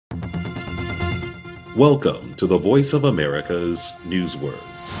Welcome to the Voice of America's Newswords.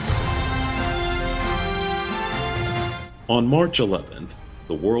 On March 11th,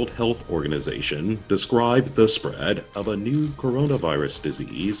 the World Health Organization described the spread of a new coronavirus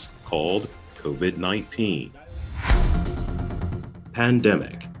disease called COVID-19.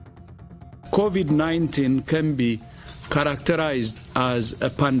 Pandemic. COVID-19 can be characterized as a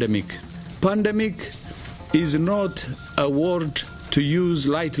pandemic. Pandemic is not a word to use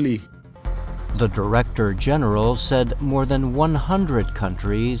lightly. The Director General said more than 100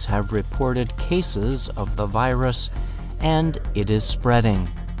 countries have reported cases of the virus, and it is spreading.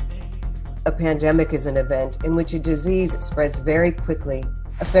 A pandemic is an event in which a disease spreads very quickly,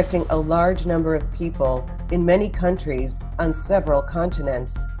 affecting a large number of people in many countries on several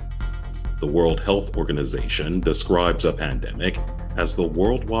continents. The World Health Organization describes a pandemic as the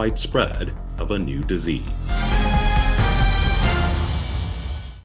worldwide spread of a new disease.